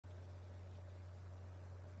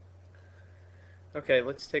Okay,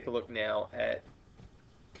 let's take a look now at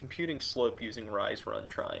computing slope using rise-run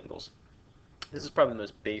triangles. This is probably the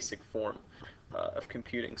most basic form of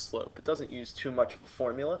computing slope. It doesn't use too much of a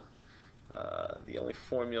formula. The only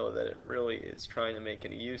formula that it really is trying to make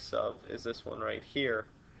any use of is this one right here.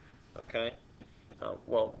 Okay,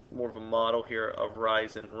 well, more of a model here of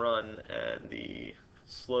rise and run, and the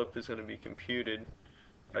slope is going to be computed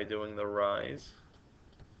by doing the rise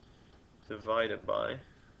divided by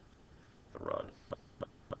the run.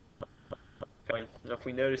 Okay, now if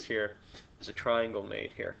we notice here, there's a triangle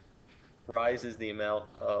made here. Rise is the amount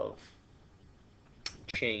of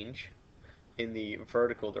change in the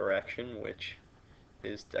vertical direction, which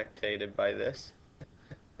is dictated by this,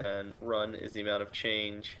 and run is the amount of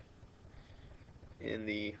change in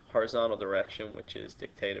the horizontal direction, which is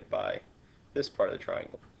dictated by this part of the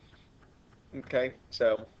triangle. Okay,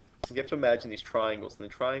 so you have to imagine these triangles, and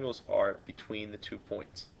the triangles are between the 2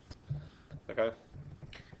 points. Okay,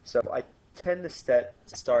 so I tend to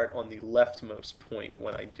start on the leftmost point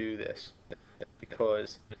when I do this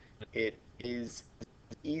because it is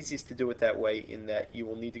easiest to do it that way in that you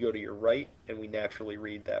will need to go to your right, and we naturally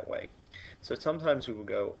read that way. So sometimes we will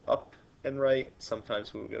go up and right,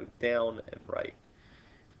 sometimes we will go down and right.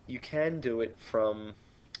 You can do it from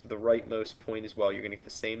the rightmost point as well. You're going to get the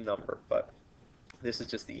same number, but this is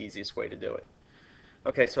just the easiest way to do it.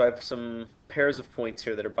 Okay, so I have some pairs of points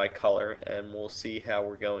here that are by color, and we'll see how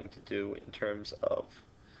we're going to do in terms of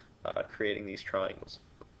creating these triangles.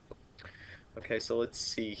 Okay, so let's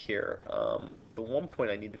see here. The one point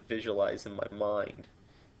I need to visualize in my mind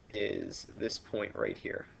is this point right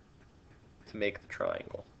here to make the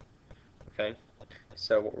triangle. Okay,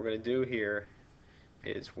 so what we're going to do here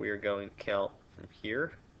is we're going to count from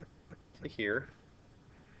here to here.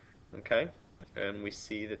 Okay, and we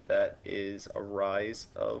see that that is a rise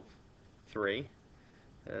of 3,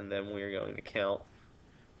 and then we're going to count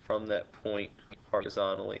from that point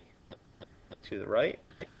horizontally to the right,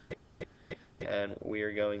 and we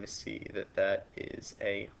are going to see that that is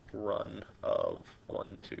a run of 1,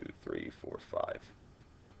 2, 3, 4, 5.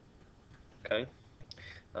 Okay,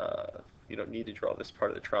 you don't need to draw this part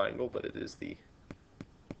of the triangle, but it is the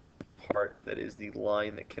part that is the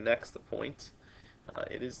line that connects the points.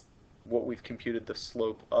 It is what we've computed the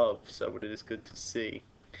slope of, so it is good to see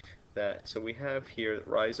that. So we have here that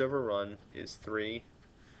rise over run is 3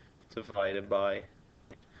 divided by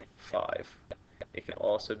 5. It can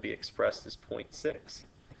also be expressed as 0.6.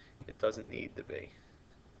 It doesn't need to be.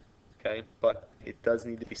 Okay, but it does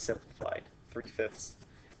need to be simplified. 3/5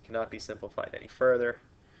 cannot be simplified any further,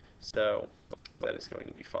 so that is going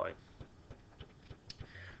to be fine.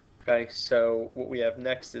 Okay, so what we have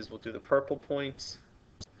next is we'll do the purple points,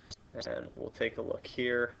 and we'll take a look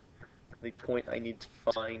here. The point I need to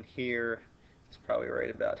find here is probably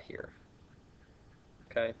right about here.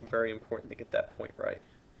 Okay, very important to get that point right.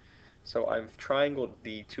 So I've triangled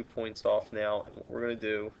the 2 points off now, and what we're going to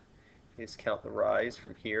do is count the rise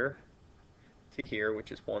from here to here,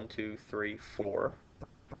 which is 1, 2, 3, 4.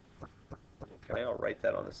 Okay, I'll write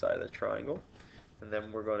that on the side of the triangle. And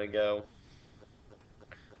then we're going to go,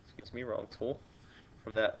 excuse me, wrong tool,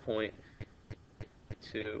 from that point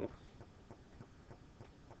to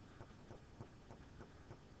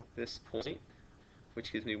this point,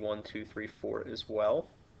 which gives me 1, 2, 3, 4 as well.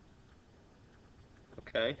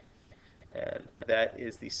 Okay, and that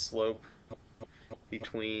is the slope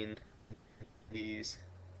between these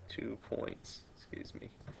 2 points, excuse me.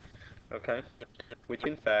 Okay, which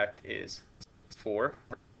in fact is 4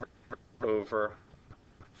 over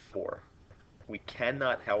 4. We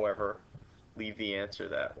cannot, however, leave the answer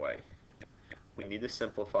that way. We need to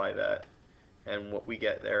simplify that, and what we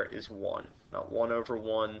get there is 1. Not 1 over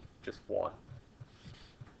 1, just 1.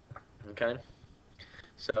 Okay?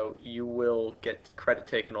 So you will get credit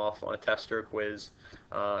taken off on a test or a quiz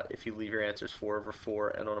if you leave your answers 4 over 4,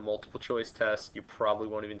 and on a multiple choice test, you probably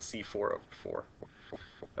won't even see 4 over 4.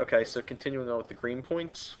 Okay, so continuing on with the green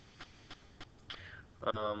points.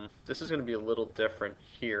 This is going to be a little different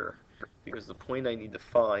here because the point I need to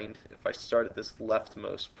find, if I start at this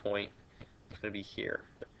leftmost point, it's going to be here.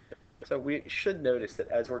 So we should notice that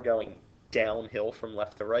as we're going downhill from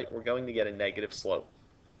left to right, we're going to get a negative slope.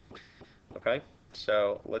 Okay,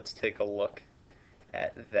 so let's take a look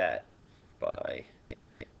at that by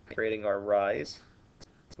creating our rise,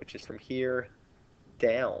 which is from here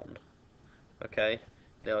down. Okay,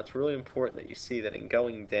 now it's really important that you see that in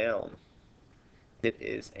going down, it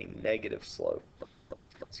is a negative slope.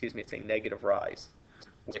 Excuse me, it's a negative rise,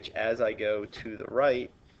 which as I go to the right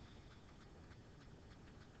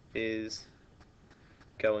is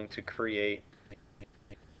going to create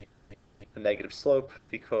a negative slope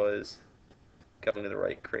because going to the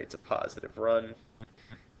right creates a positive run,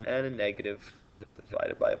 and a negative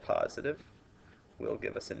divided by a positive will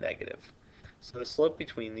give us a negative. So the slope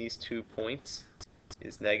between these 2 points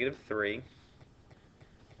is negative 3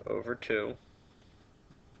 over 2,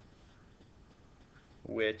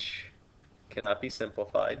 which cannot be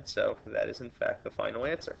simplified, so that is in fact the final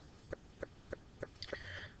answer.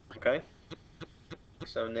 Okay?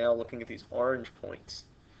 So now looking at these orange points,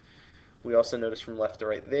 we also notice from left to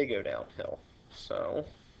right they go downhill. So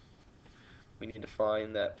we need to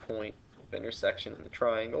find that point of intersection in the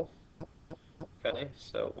triangle. Okay,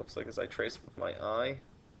 so it looks like as I trace with my eye,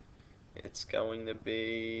 it's going to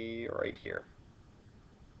be right here.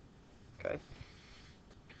 Okay.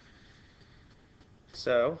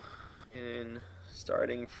 So, in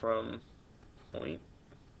starting from point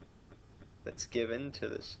that's given to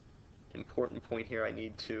this important point here I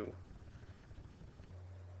need to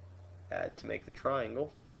add to make the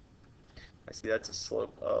triangle, I see that's a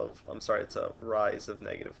slope of, I'm sorry, it's a rise of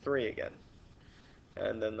negative 3 again.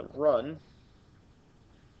 And then the run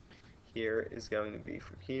here is going to be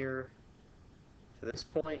from here to this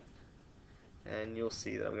point, and you'll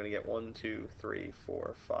see that I'm going to get 1, 2, 3,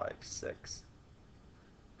 4, 5, 6.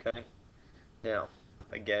 Okay? Now,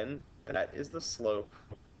 again, that is the slope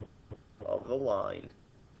of the line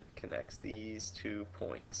that connects these 2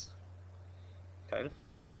 points. Okay?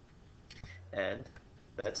 And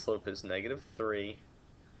that slope is negative 3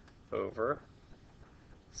 over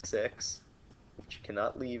 6, which you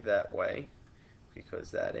cannot leave that way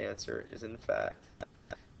because that answer is in fact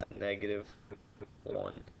negative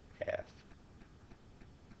 1/2.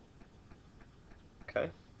 Okay?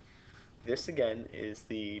 This again is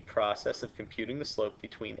the process of computing the slope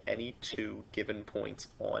between any 2 given points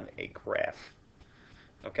on a graph.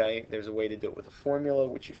 Okay, there's a way to do it with a formula,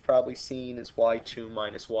 which you've probably seen is y2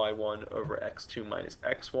 minus y1 over x2 minus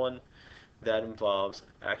x1. That involves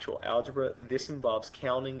actual algebra. This involves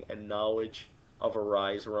counting and knowledge of a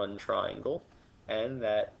rise-run triangle, and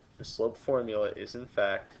that the slope formula is in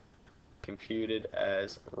fact computed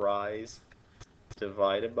as rise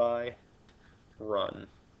divided by run,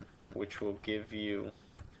 which will give you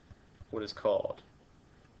what is called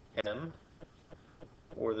m,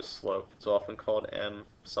 or the slope. It's often called m.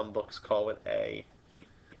 Some books call it a.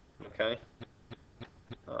 Okay?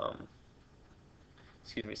 Um,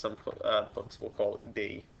 excuse me, some books will call it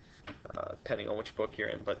b, depending on which book you're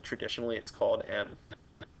in, but traditionally it's called m.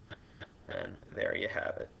 And there you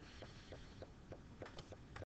have it.